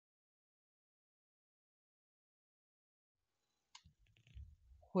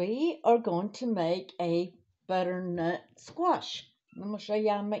We are going to make a butternut squash. I'm going to show you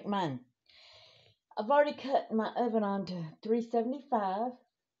how to make mine. I've already cut my oven on to 375,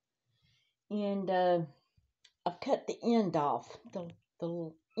 and I've cut the end off. The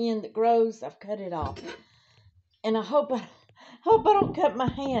little end that grows, I've cut it off. And I hope I don't cut my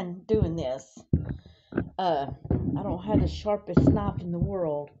hand doing this. I don't have the sharpest knife in the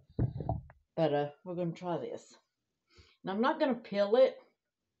world, but we're going to try this. Now, I'm not going to peel it.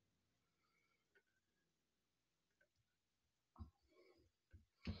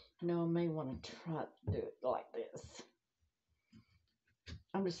 No, I may want to try to do it like this.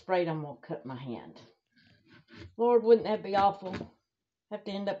 I'm just afraid I'm going to cut my hand. Lord, wouldn't that be awful? Have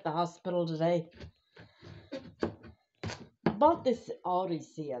to end up at the hospital today. I bought this at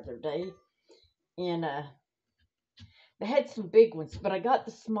Aldi's the other day, and they had some big ones, but I got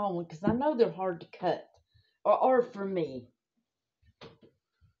the small one because I know they're hard to cut, or for me.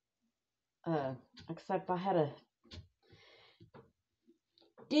 Except if I had a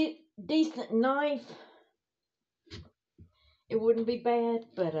decent knife, it wouldn't be bad,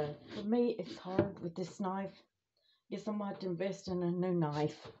 but for me, it's hard with this knife. Guess I might have to invest in a new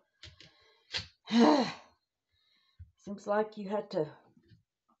knife. Seems like you had to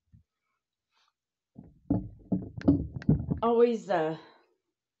always, and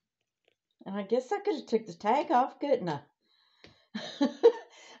I guess I could have took the tag off, couldn't I? I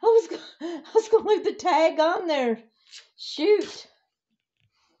was gonna leave the tag on there. Shoot.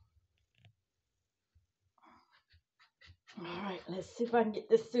 All right, let's see if I can get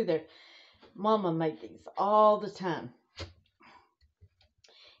this through there. Mama made these all the time.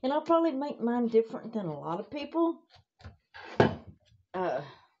 And I'll probably make mine different than a lot of people.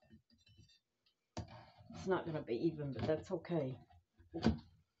 It's not going to be even, but that's okay.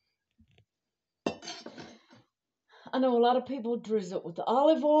 I know a lot of people drizzle it with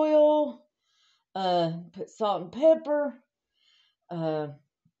olive oil, put salt and pepper.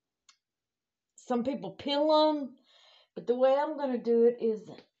 Some people peel them, but the way I'm going to do it is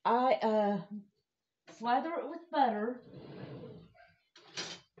I slather it with butter,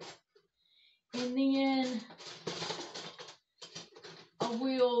 and then I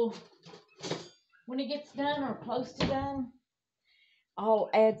will, when it gets done or close to done,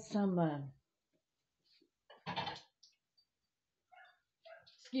 I'll add some,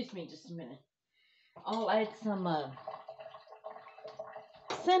 excuse me just a minute, I'll add some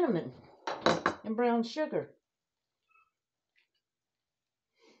cinnamon and brown sugar.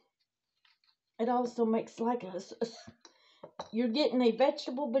 It also makes like you're getting a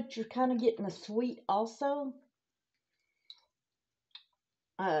vegetable, but you're kind of getting a sweet also.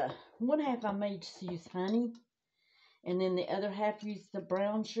 One half I may just use honey, and then the other half use the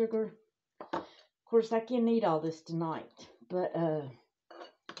brown sugar. Of course, I can't eat all this tonight, but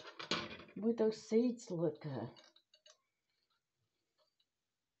with those seeds look,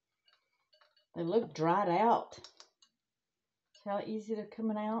 they look dried out. See how easy they're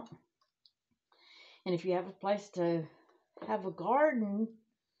coming out? And if you have a place to have a garden,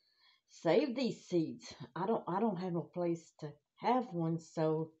 save these seeds. I don't have no place to have one,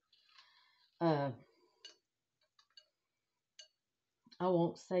 so I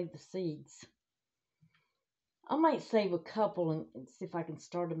won't save the seeds. I might save a couple and see if I can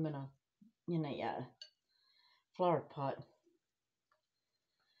start them in a flower pot.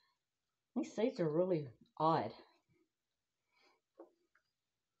 These seeds are really odd.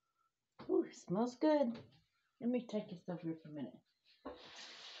 Ooh, it smells good. Let me take this over here for a minute.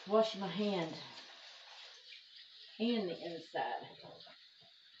 Wash my hand and the inside.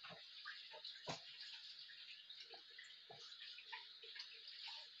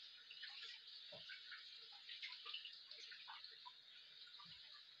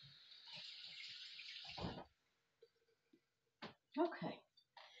 Okay,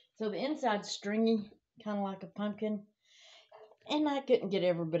 so the inside's stringy, kind of like a pumpkin, and I couldn't get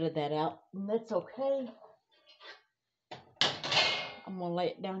every bit of that out, and that's okay. I'm gonna lay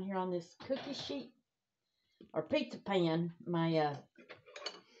it down here on this cookie sheet or pizza pan. I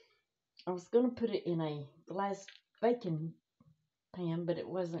was gonna put it in a glass baking pan, but it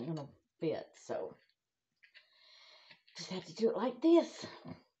wasn't gonna fit, so just had to do it like this.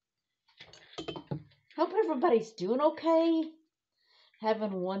 Hope everybody's doing okay.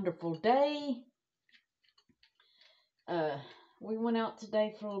 Having a wonderful day. We went out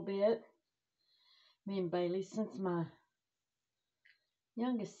today for a little bit, me and Bailey. Since my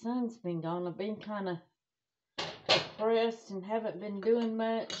youngest son's been gone, I've been kind of depressed and haven't been doing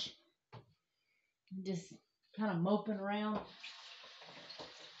much. Just kind of moping around.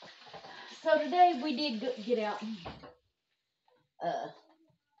 So today we did get out and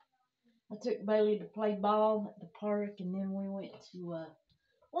I took Bailey to play ball at the park, and then we went to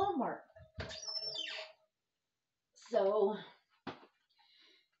Walmart. So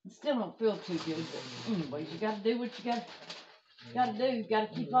I still don't feel too good, but anyways, you gotta do what you gotta do. You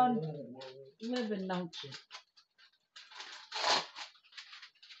gotta keep on living, don't you?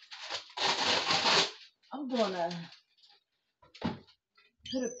 I'm gonna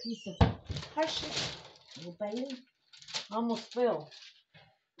put a piece of parsnip, little Bailey. I almost fell.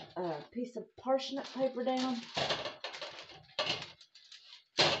 A piece of parsnip paper down.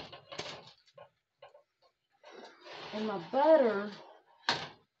 And my butter,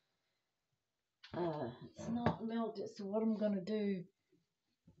 it's not melted, so what I'm gonna do,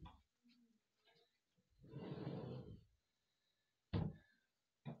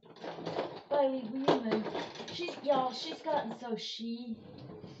 Bailey, will you move? She's gotten so she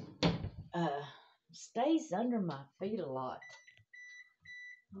stays under my feet a lot.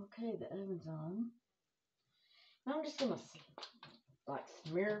 Okay, the oven's on. Now I'm just gonna like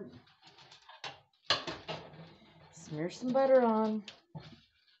smear some butter on.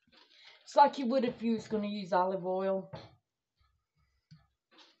 It's like you would if you was gonna use olive oil.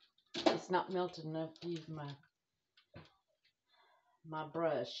 It's not melted enough to use my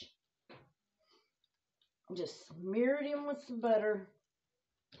brush. Just smear it in with some butter.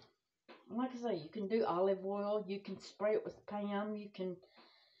 Like I say, you can do olive oil, you can spray it with Pam, you can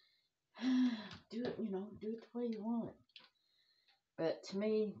do it, do it the way you want. But to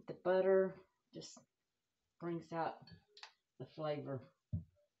me, the butter just brings out the flavor.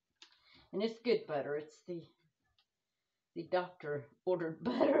 And it's good butter. It's the doctor ordered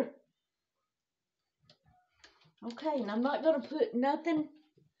butter. Okay, and I'm not going to put nothing.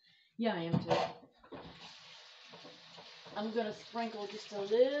 Yeah, I am too. I'm going to sprinkle just a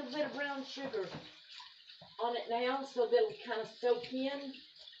little bit of brown sugar on it now so that it'll kind of soak in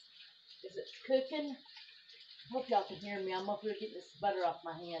as it's cooking. Hope y'all can hear me. I'm up here getting this butter off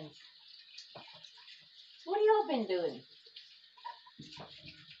my hands. What have y'all been doing?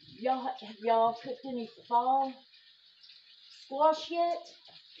 Have y'all cooked any fall squash yet?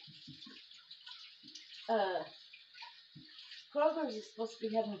 Kroger's is supposed to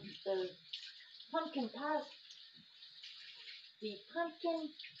be having the pumpkin pie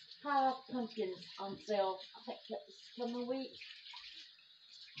pumpkins on sale. I think that this coming week.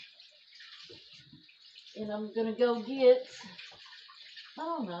 And I'm gonna go get, I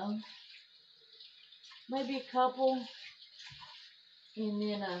don't know, maybe a couple, and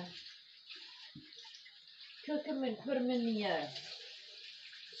then cook them and put them in the,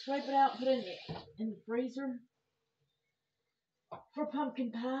 scrape it out and put it in the freezer for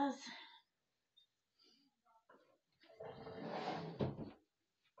pumpkin pies.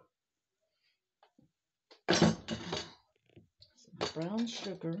 Some brown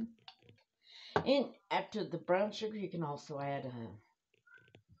sugar. And after the brown sugar, you can also add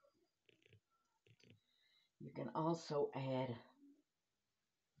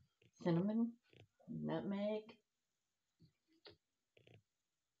cinnamon, nutmeg.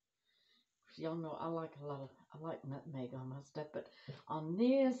 Y'all know I like nutmeg on my stuff, but on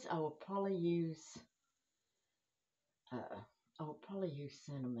this I will probably use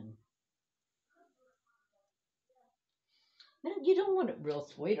cinnamon. Now you don't want it real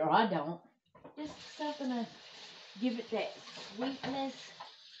sweet, or I don't. Just something to give it that sweetness.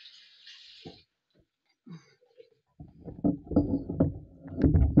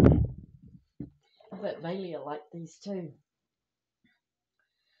 I bet Bailey will like these too.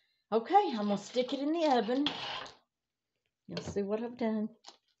 Okay, I'm going to stick it in the oven. You'll see what I've done.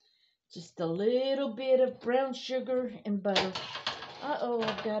 Just a little bit of brown sugar and butter. Uh-oh,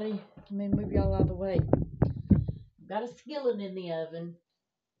 I've got to, let me move y'all out of the way. I've got a skillet in the oven.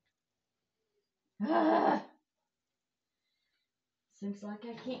 Seems like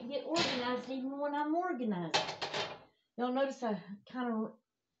I can't get organized even when I'm organized. Y'all notice I kind of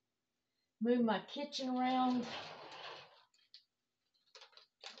move my kitchen around.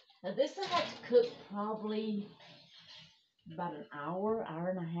 Now this I have to cook probably about an hour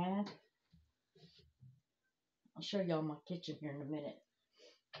and a half. I'll show y'all my kitchen here in a minute.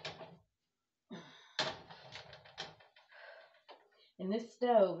 And this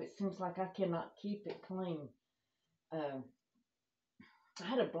stove, it seems like I cannot keep it clean. I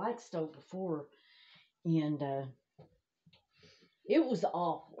had a black stove before, and it was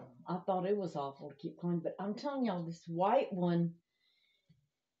awful. I thought it was awful to keep clean, but I'm telling y'all, this white one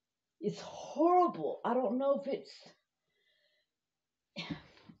is horrible. I don't know if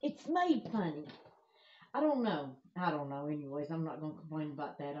it's made funny. I don't know. Anyways, I'm not going to complain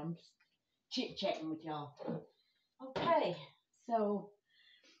about that. I'm just chit-chatting with y'all. Okay, so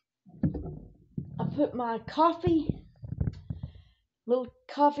I put my little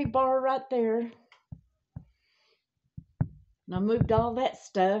coffee bar right there. And I moved all that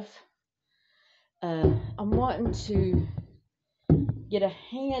stuff. I'm wanting to get a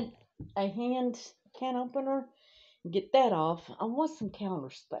hand can opener and get that off. I want some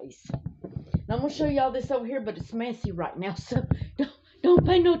counter space. And I'm gonna show y'all this over here, but it's messy right now, so don't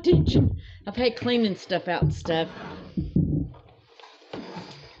pay no attention. I've had cleaning stuff out and stuff.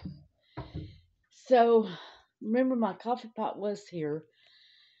 So remember my coffee pot was here.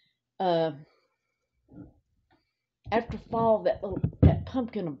 After fall, that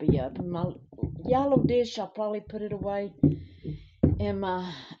pumpkin will be up, and my yellow dish, I'll probably put it away. And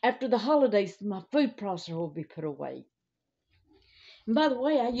after the holidays, my food processor will be put away. And by the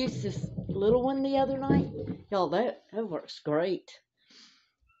way, I used this little one the other night. Y'all, that works great.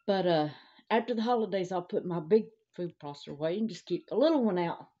 But after the holidays, I'll put my big food processor away and just keep the little one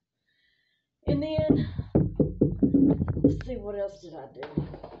out. And then, let's see, what else did I do?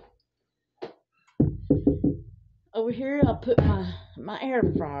 Over here, I'll put my air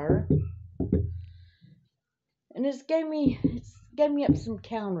fryer. And it's gave me up some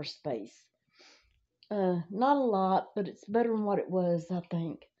counter space. Not a lot, but it's better than what it was, I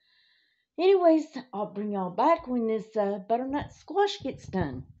think. Anyways, I'll bring y'all back when this butternut squash gets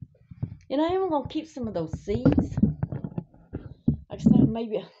done. And I am going to keep some of those seeds. Like I said,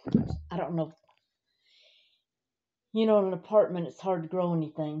 maybe, I don't know. You know, in an apartment, it's hard to grow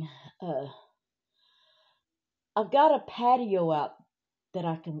anything. I've got a patio out that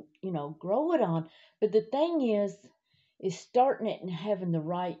I can, grow it on. But the thing is starting it and having the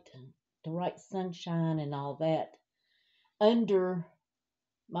right sunshine and all that under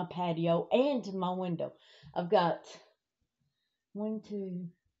my patio and to my window. I've got 1, 2,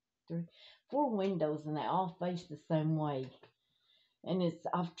 3, 4 windows, and they all face the same way. And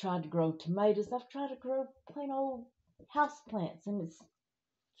I've tried to grow tomatoes. I've tried to grow plain old house plants, and it's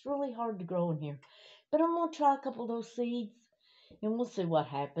really hard to grow in here. But I'm gonna try a couple of those seeds, and we'll see what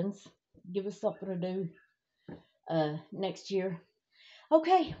happens. Give us something to do next year.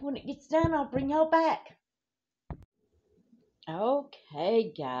 Okay, when it gets done, I'll bring y'all back.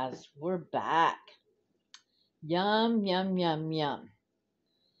 Okay, guys, we're back. Yum, yum, yum, yum.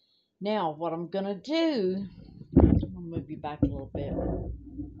 Now, what I'm going to do, I'm going to move you back a little bit,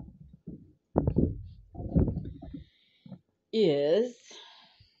 is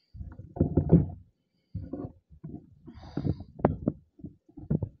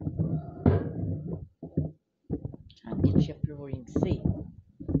trying to get you up here where you can see.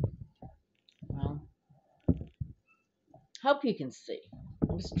 Well, hope you can see.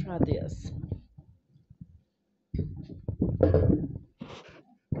 Let's try this.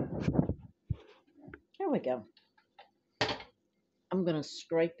 There we go. I'm going to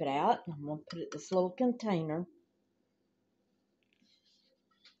scrape it out. I'm going to put it in this little container.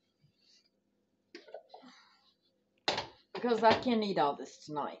 Because I can't eat all this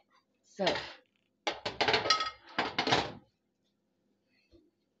tonight. So,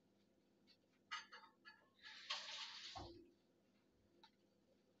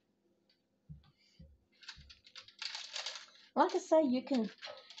 like I say, you can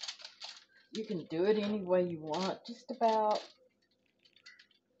do it any way you want, just about.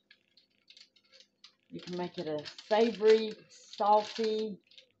 You can make it a savory, salty,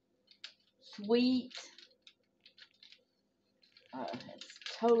 sweet. It's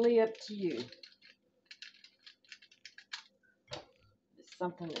totally up to you. It's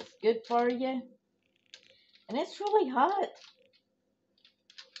something that's good for you. And it's really hot.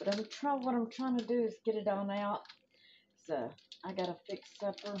 But what I'm trying to do is get it on out. So I gotta fix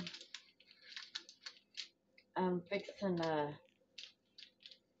supper. I'm fixing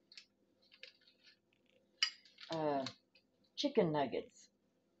chicken nuggets.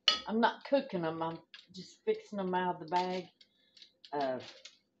 I'm not cooking them. I'm just fixing them out of the bag.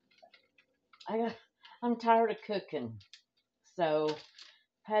 I'm tired of cooking, so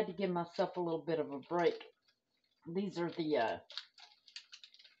I had to give myself a little bit of a break. These are the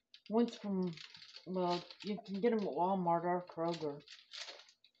ones from, well, you can get them at Walmart or Kroger,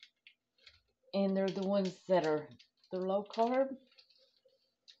 and they're the ones that they're low carb.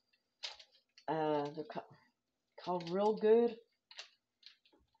 They're called Real Good,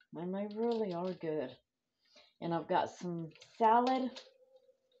 and they really are good. And I've got some salad.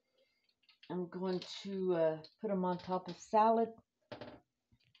 I'm going to put them on top of salad.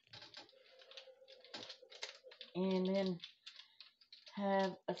 And then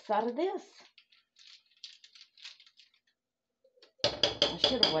have a side of this. I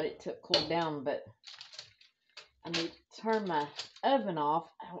should have waited till it cooled down, but I need to turn my oven off,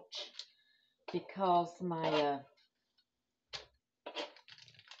 ouch, because my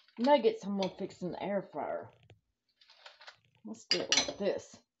nuggets I'm going to fix in the air fryer. Let's do it like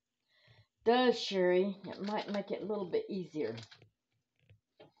this. Does, Sherry, it might make it a little bit easier.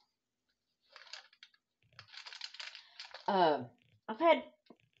 I've had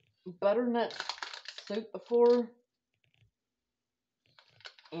butternut soup before,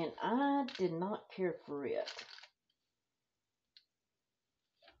 and I did not care for it.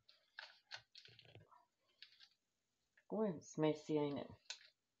 Boy, it's messy, ain't it?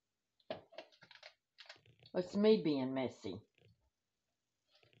 It's me being messy.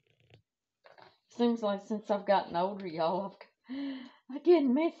 Seems like since I've gotten older, y'all, I get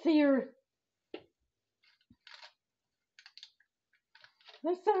messier.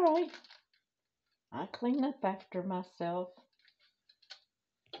 That's alright. I clean up after myself.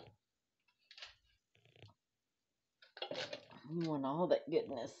 You want all that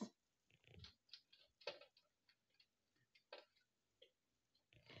goodness.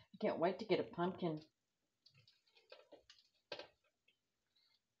 I can't wait to get a pumpkin.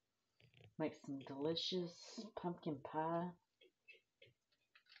 Make some delicious pumpkin pie.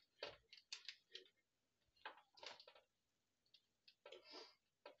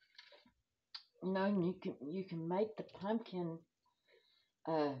 You know, you can make the pumpkin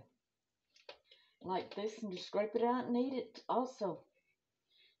like this and just scrape it out and eat it also.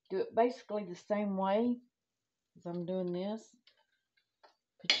 Do it basically the same way as I'm doing this.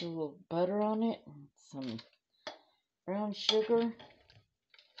 Put your little butter on it and some brown sugar.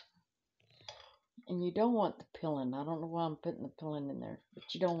 And you don't want the peeling. I don't know why I'm putting the peeling in there, but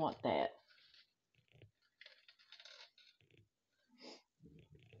you don't want that.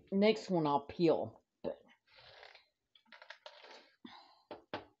 Next one I'll peel. But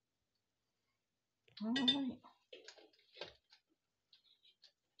all right.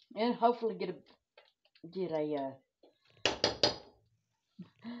 And hopefully get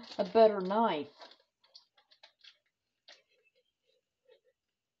a better knife.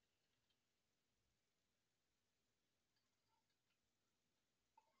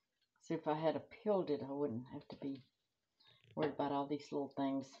 See, if I had peeled it, I wouldn't have to be worried about all these little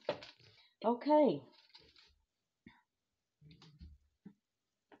things. Okay.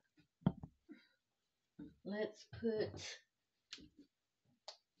 Let's put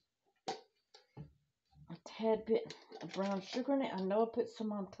a tad bit of brown sugar in it. I know I put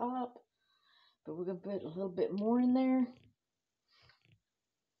some on top, but we're going to put a little bit more in there.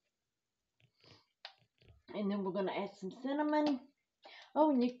 And then we're going to add some cinnamon. Oh,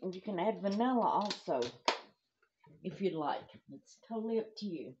 and you can add vanilla also, if you'd like. It's totally up to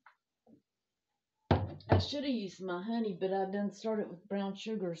you. I should have used my honey, but I done started with brown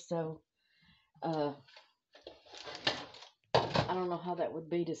sugar, so I don't know how that would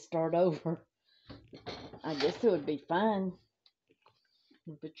be to start over. I guess it would be fine.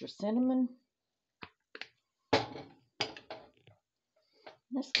 You put your cinnamon.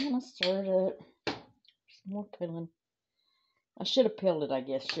 Just kind of stir it up. Some more peeling. I should have peeled it, I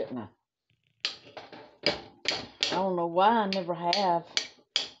guess, shouldn't I? I don't know why I never have.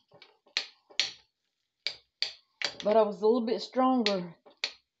 But I was a little bit stronger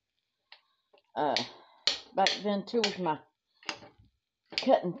back then, too, with my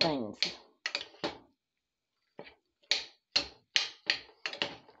cutting things.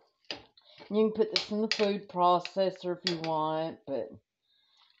 You can put this in the food processor if you want, but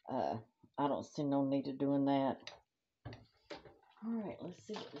I don't see no need of doing that. Alright, let's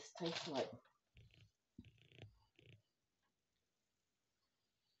see what this tastes like.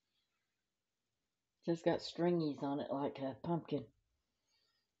 Just got stringies on it like a pumpkin.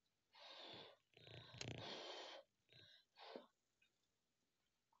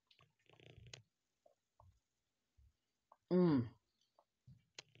 Mmm.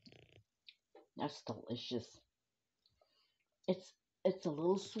 That's delicious. It's a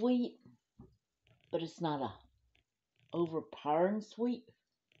little sweet, but it's not a overpowering sweet.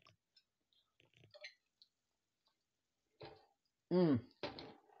 Mmm.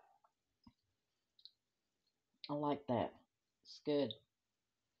 I like that. It's good.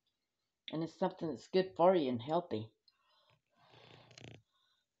 And it's something that's good for you and healthy.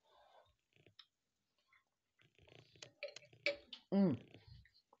 Mmm.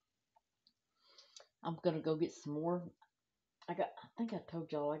 I'm gonna go get some more. I think I told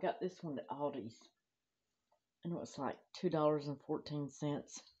y'all I got this one at Aldi's. And it was like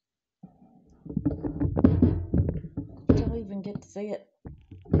 $2.14. Did y'all even get to see it?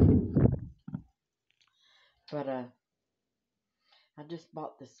 But I just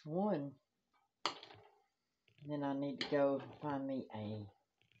bought this one. And then I need to go find me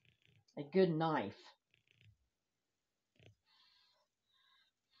a good knife.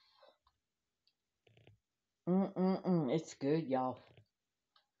 It's good, y'all.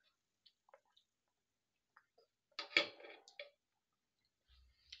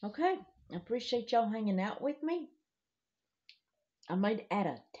 Okay, I appreciate y'all hanging out with me. I might add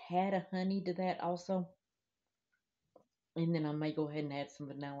a tad of honey to that also. And then I may go ahead and add some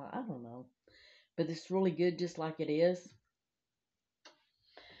vanilla. I don't know. But it's really good just like it is.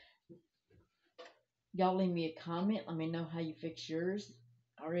 Y'all leave me a comment. Let me know how you fix yours.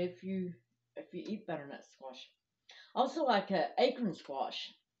 Or if you eat butternut squash. Also like acorn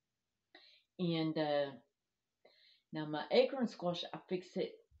squash. And now my acorn squash, I fix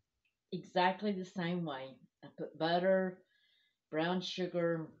it exactly the same way. I put butter, brown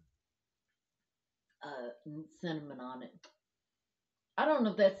sugar, and cinnamon on it. I don't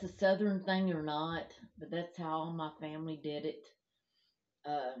know if that's a southern thing or not, but that's how all my family did it.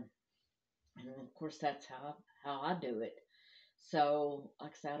 And of course that's how I do it. So,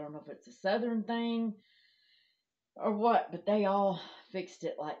 like I said, I don't know if it's a southern thing or what, but they all fixed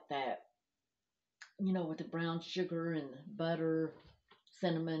it like that. You know, with the brown sugar and butter,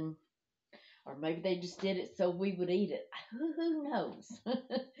 cinnamon, or maybe they just did it so we would eat it. Who knows?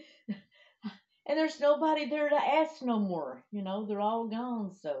 And there's nobody there to ask no more. You know, they're all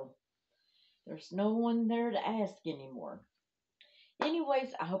gone, so there's no one there to ask anymore.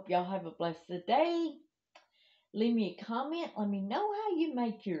 Anyways, I hope y'all have a blessed day. Leave me a comment. Let me know how you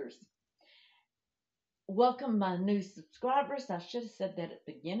make yours. Welcome my new subscribers. I should have said that at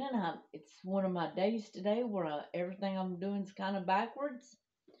the beginning. It's one of my days today where everything I'm doing is kind of backwards.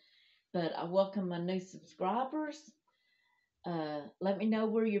 But I welcome my new subscribers. Let me know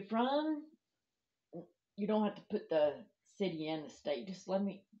where you're from. You don't have to put the city and the state. Just let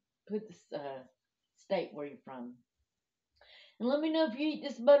me put the state where you're from. And let me know if you eat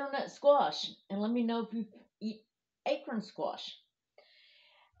this butternut squash. And let me know if you eat acorn squash.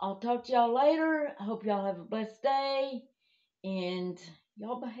 I'll talk to y'all later. I hope y'all have a blessed day. And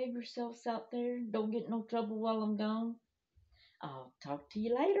y'all behave yourselves out there. Don't get in no trouble while I'm gone. I'll talk to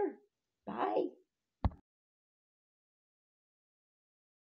you later. Bye.